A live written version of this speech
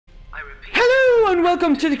Hello and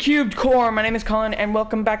welcome to the CubedCor. My name is Colin and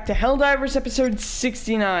welcome back to Helldivers episode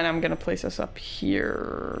 69. I'm gonna place us up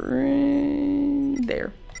here.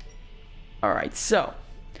 There. Alright, so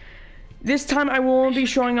this time I will be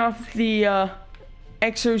showing off the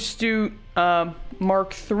Exosuit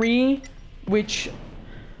Mark III, which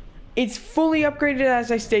it's fully upgraded,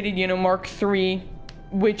 as I stated, you know, Mark III,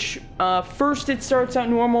 which first it starts out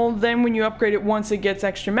normal, then when you upgrade it once it gets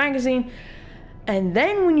extra magazine. And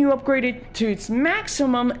then when you upgrade it to its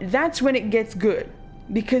maximum, that's when it gets good.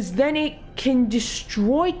 Because then it can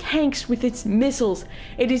destroy tanks with its missiles.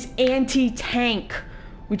 It is anti-tank,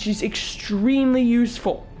 which is extremely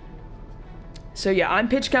useful. So yeah, I'm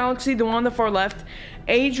Pitch Galaxy, the one on the far left.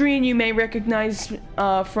 Adrian, you may recognize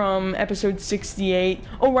from episode 68.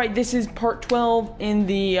 Oh right, this is part 12 in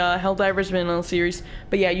the Helldivers Vanilla series.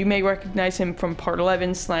 But yeah, you may recognize him from part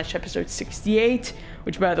 11 / episode 68.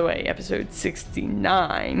 Which, by the way, episode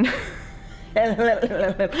 69.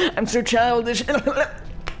 I'm so childish.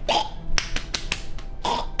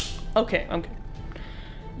 Okay.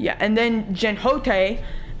 Yeah, and then Genhote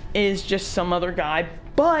is just some other guy,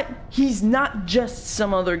 but he's not just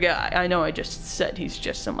some other guy. I know I just said he's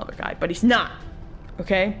just some other guy, but he's not.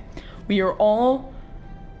 Okay? We are all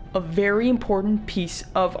a very important piece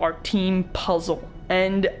of our team puzzle.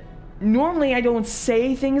 And normally I don't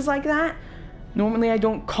say things like that. Normally I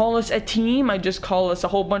don't call us a team, I just call us a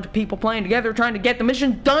whole bunch of people playing together trying to get the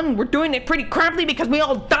mission done. We're doing it pretty crappily because we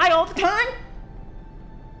all die all the time.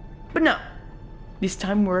 But no, this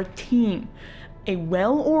time we're a team. A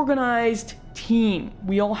well-organized team.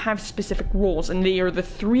 We all have specific roles, and they are the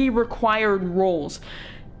 3 required roles.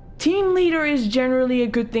 Team leader is generally a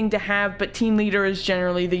good thing to have, but team leader is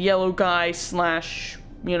generally the yellow guy /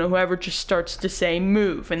 you know, whoever just starts to say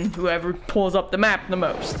move, and whoever pulls up the map the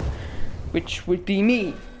most. Which would be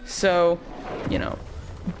me, so, you know.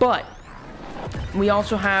 But we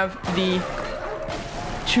also have the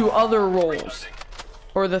 2 other roles,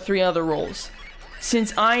 or the 3 other roles.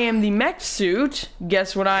 Since I am the mech suit,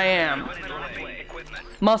 guess what I am?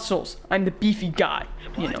 Muscles. I'm the beefy guy,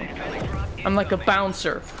 you know. I'm like a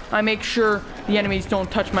bouncer. I make sure the enemies don't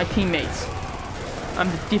touch my teammates. I'm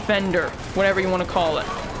the defender, whatever you want to call it.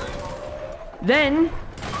 Then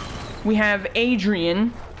we have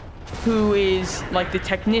Adrian, who is like the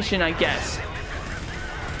technician, I guess.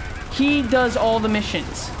 He does all the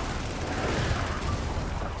missions.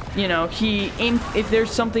 You know, if there's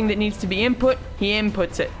something that needs to be input, he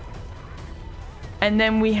inputs it. And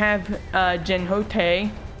then we have Genhote,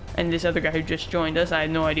 and this other guy who just joined us. I have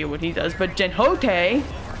no idea what he does, but Genhote,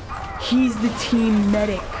 he's the team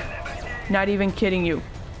medic. Not even kidding you.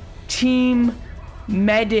 Team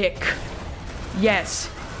medic. Yes.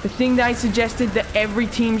 The thing that I suggested that every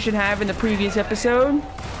team should have in the previous episode,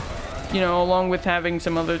 you know, along with having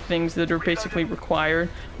some other things that are basically required.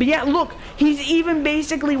 But yeah, look, he's even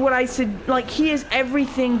basically what I said, like, he is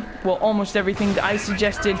everything, well, almost everything that I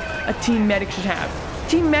suggested a team medic should have.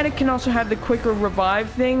 Team medic can also have the quicker revive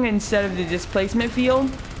thing instead of the displacement field,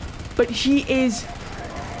 but he is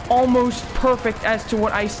almost perfect as to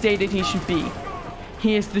what I stated he should be.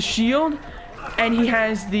 He has the shield, and he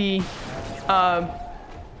has the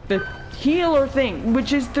healer thing,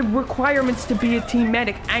 which is the requirements to be a team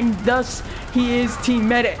medic, and thus he is team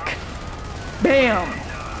medic. Bam!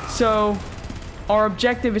 So our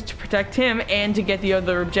objective is to protect him and to get the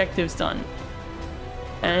other objectives done.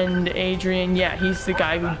 And Adrian, yeah, he's the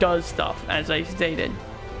guy who does stuff, as I stated.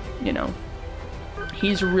 You know,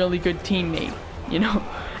 he's a really good teammate. You know,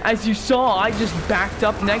 as you saw, I just backed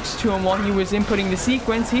up next to him while he was inputting the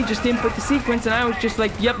sequence. He just input the sequence, and I was just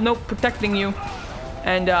like, yep, nope, protecting you.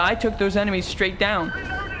 And I took those enemies straight down.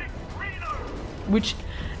 Which,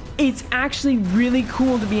 it's actually really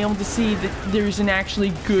cool to be able to see that there's an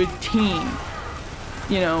actually good team.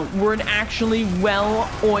 You know, we're an actually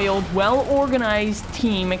well-oiled, well-organized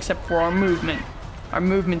team, except for our movement. Our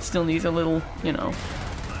movement still needs a little, you know,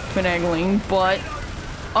 finagling, but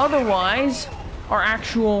otherwise, our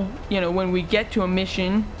actual, you know, when we get to a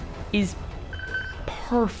mission, is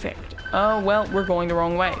perfect. Oh, well, we're going the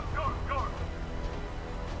wrong way.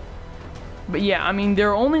 But yeah, I mean, there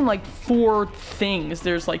are only like 4 things.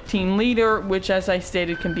 There's like team leader, which as I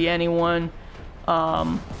stated can be anyone.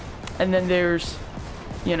 And then there's,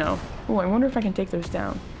 you know, oh, I wonder if I can take those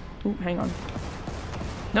down. Oh, hang on.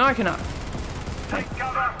 No, I cannot. Okay.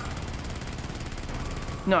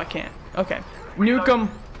 No, I can't. Okay. Nuke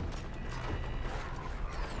them.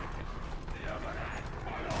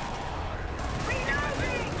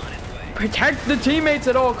 Protect the teammates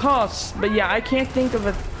at all costs. But yeah, I can't think of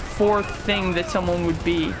a 4th thing that someone would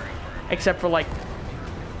be, except for like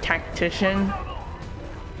tactician.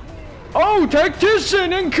 Oh,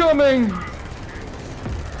 tactician incoming!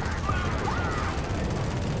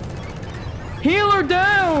 Healer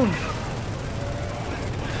down!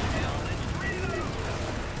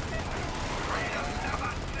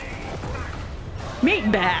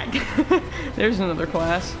 Meat bag! There's another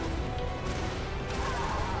class.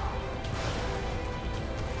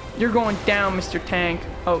 You're going down, Mr. Tank.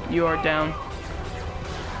 Oh, you are down.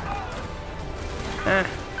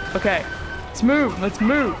 Okay. Let's move. Let's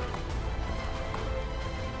move.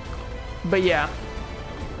 But yeah.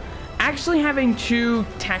 Actually having 2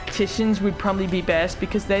 tacticians would probably be best,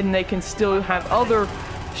 because then they can still have other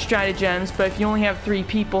stratagems, but if you only have 3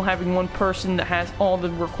 people, having 1 person that has all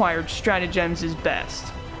the required stratagems is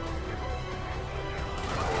best.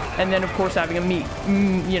 And then of course having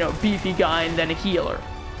a beefy guy and then a healer.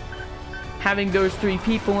 Having those 3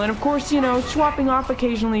 people, and of course, swapping off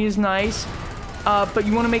occasionally is nice, but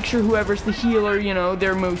you want to make sure whoever's the healer,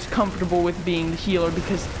 they're most comfortable with being the healer,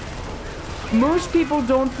 because most people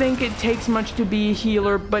don't think it takes much to be a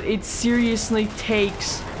healer, but it seriously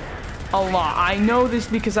takes a lot. I know this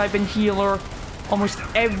because I've been healer almost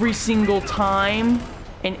every single time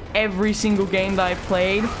in every single game that I've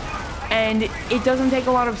played, and it doesn't take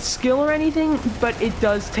a lot of skill or anything, but it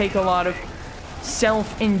does take a lot of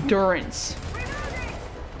self-endurance.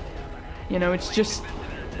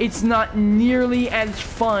 It's not nearly as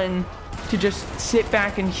fun to just sit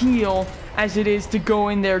back and heal as it is to go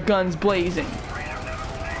in there guns blazing.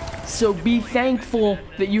 So be thankful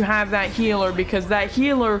that you have that healer, because that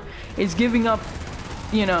healer is giving up,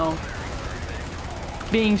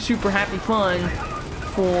 being super happy fun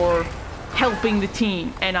for helping the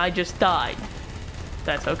team, and I just died.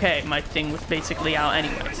 That's okay, my thing was basically out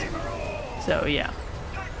anyways. So yeah.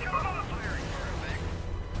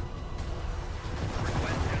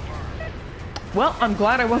 Well, I'm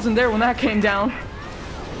glad I wasn't there when that came down.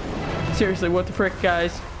 Seriously, what the frick,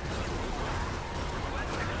 guys?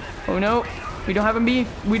 Oh no, we don't have a meat.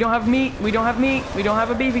 We don't have meat. We don't have meat. We don't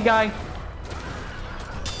have a beefy guy.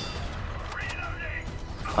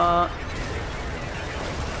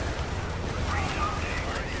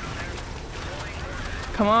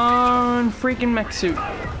 Come on, freaking mech suit.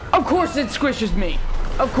 Of course it squishes me.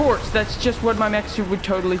 Of course, that's just what my mech suit would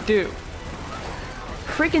totally do.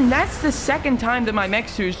 Freaking, that's the second time that my mech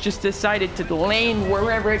suit's just decided to land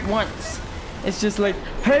wherever it wants. It's just like,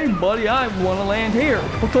 hey buddy, I want to land here.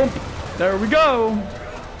 There we go.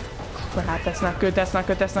 Crap, that's not good, that's not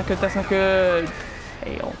good, that's not good, that's not good.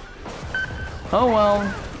 Fail. Oh well,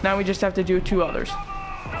 now we just have to do 2 others.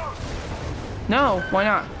 No, why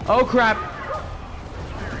not? Oh crap.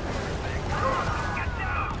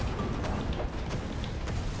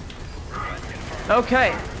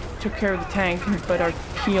 Okay. Took care of the tank, but our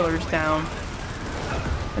healer's down.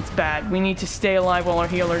 That's bad. We need to stay alive while our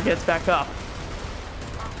healer gets back up.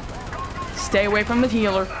 Stay away from the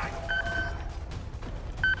healer.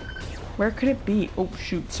 Where could it be? Oh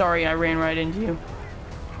shoot, sorry, I ran right into you.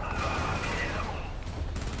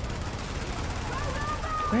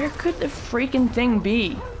 Where could the freaking thing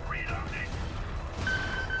be?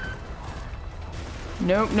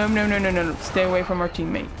 Nope, no, no, no, no, no, no. Stay away from our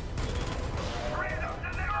teammate.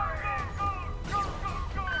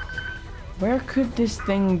 Where could this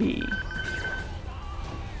thing be?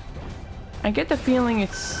 I get the feeling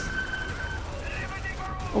it's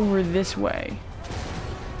over this way.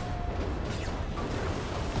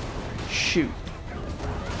 Shoot.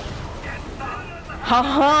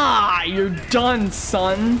 Haha! You're done,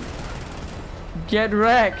 son! Get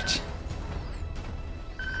wrecked!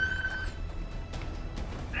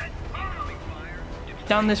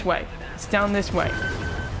 Down this way. It's down this way.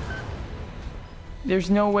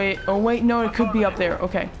 There's no way. Oh wait, no, it could be up there.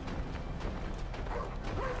 Okay.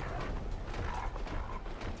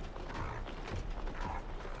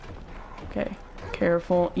 Okay.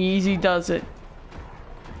 Careful. Easy does it.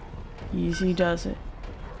 Easy does it.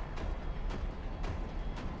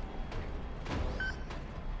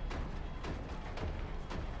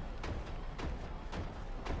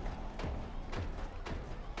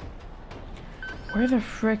 Where the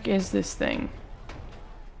frick is this thing?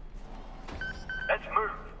 Let's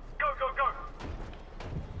move. Go, go, go.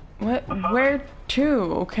 What? Where to?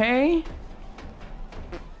 Okay.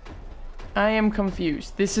 I am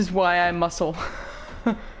confused. This is why I muscle.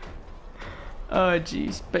 Oh,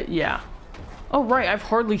 jeez. But yeah. Oh, right. I've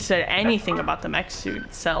hardly said anything about the mech suit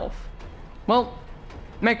itself. Well,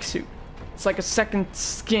 mech suit. It's like a second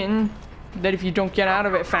skin that if you don't get out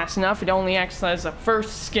of it fast enough, it only acts as a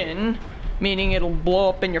first skin, meaning it'll blow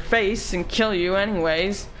up in your face and kill you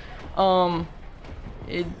anyways.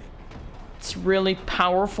 It's really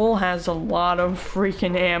powerful, has a lot of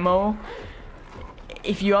freaking ammo.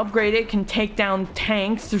 If you upgrade it, can take down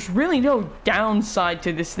tanks. There's really no downside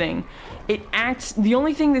to this thing. It acts, the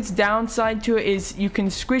only thing that's downside to it is you can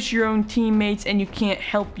squish your own teammates and you can't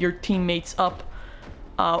help your teammates up.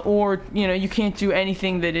 Or, you know, you can't do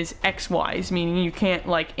anything that is X-wise, meaning you can't,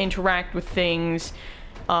 like, interact with things,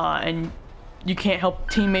 and you can't help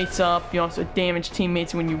teammates up. You also damage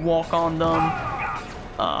teammates when you walk on them.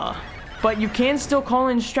 But you can still call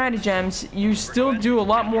in stratagems. You still do a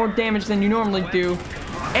lot more damage than you normally do.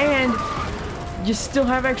 And you still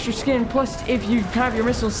have extra skin. Plus, if you have your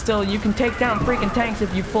missiles still, you can take down freaking tanks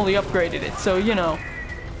if you fully upgraded it. So, you know,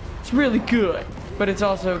 it's really good. But it's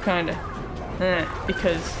also kind of,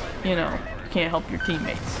 because, you know, you can't help your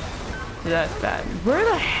teammates. So that's bad. Where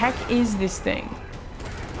the heck is this thing?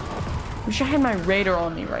 Wish I had my radar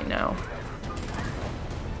on me right now.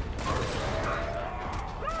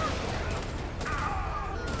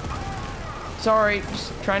 Sorry,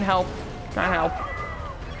 just trying to help. Trying to help.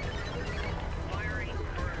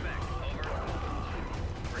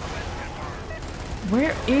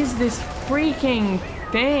 Where is this freaking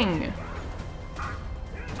thing?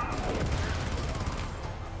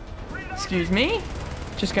 Excuse me?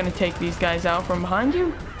 Just gonna take these guys out from behind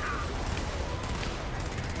you?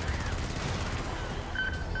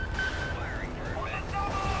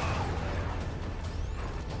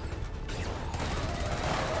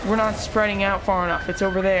 We're not spreading out far enough. It's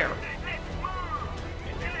over there.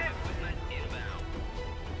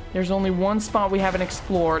 There's only one spot we haven't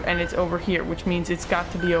explored, and it's over here, which means it's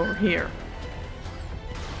got to be over here.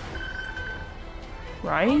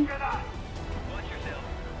 Right?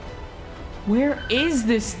 Where is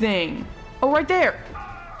this thing? Oh, right there.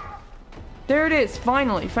 There it is.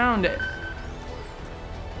 Finally, found it.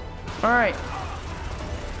 Alright.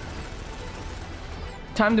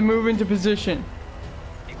 Time to move into position.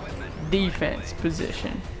 Defense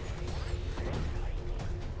position.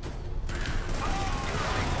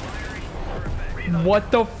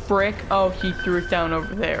 What the frick? Oh, he threw it down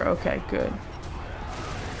over there. Okay, good.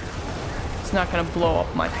 It's not gonna blow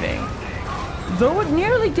up my thing. Though it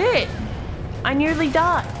nearly did. I nearly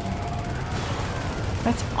died.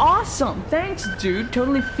 That's awesome. Thanks, dude.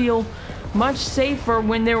 Totally feel much safer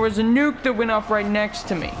when there was a nuke that went off right next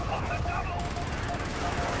to me.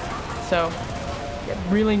 So, yeah,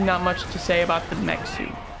 really not much to say about the mech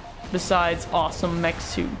suit. Besides awesome mech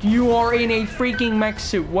suit. You are in a freaking mech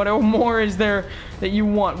suit. What more is there that you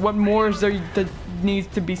want? What more is there that needs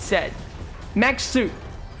to be said? Mech suit.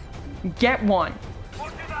 Get one.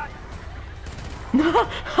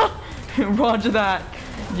 Roger that.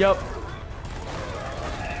 Yup.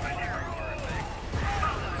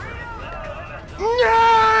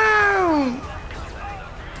 No!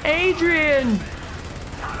 Adrian!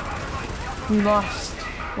 We lost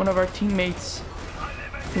one of our teammates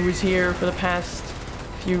who was here for the past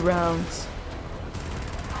few rounds.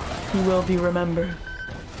 He will be remembered.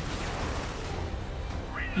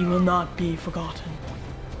 He will not be forgotten.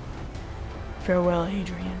 Farewell,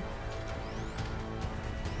 Adrian.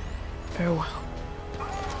 Farewell.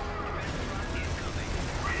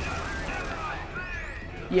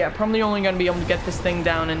 Yeah, probably only gonna be able to get this thing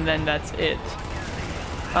down and then that's it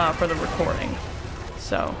for the recording.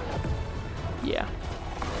 So, yeah.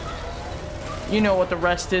 You know what the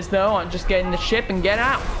rest is though. I'm just getting the ship and get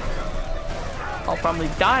out. I'll probably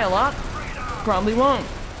die a lot. Probably won't.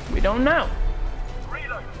 We don't know.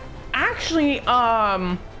 Actually,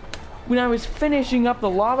 when I was finishing up the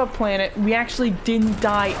lava planet, we actually didn't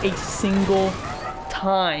die a single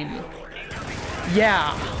time.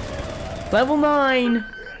 Yeah. Level 9.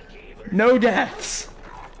 No deaths.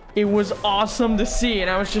 It was awesome to see, and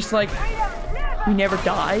I was just like, we never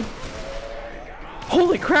died?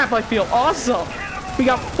 Holy crap, I feel awesome! We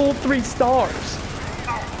got full 3 stars.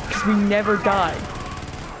 Because we never died.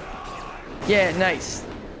 Yeah, nice.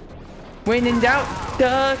 When in doubt,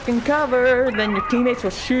 duck and cover, then your teammates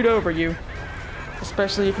will shoot over you.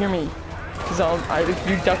 Especially if you're me. Because if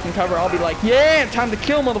you duck and cover, I'll be like, yeah, time to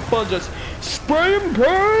kill motherfuckers. Spray and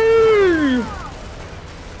pray!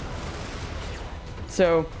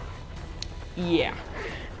 So, yeah.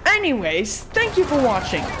 Anyways, thank you for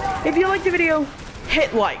watching. If you liked the video,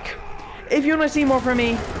 hit like. If you want to see more from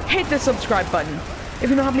me, hit the subscribe button. If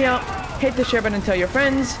you want to help me out, hit the share button and tell your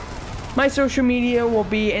friends. My social media will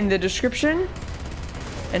be in the description.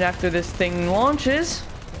 And after this thing launches,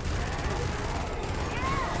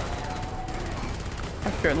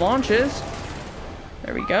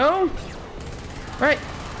 there we go. Right.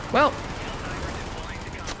 Well.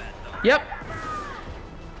 Yep.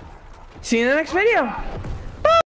 See you in the next video.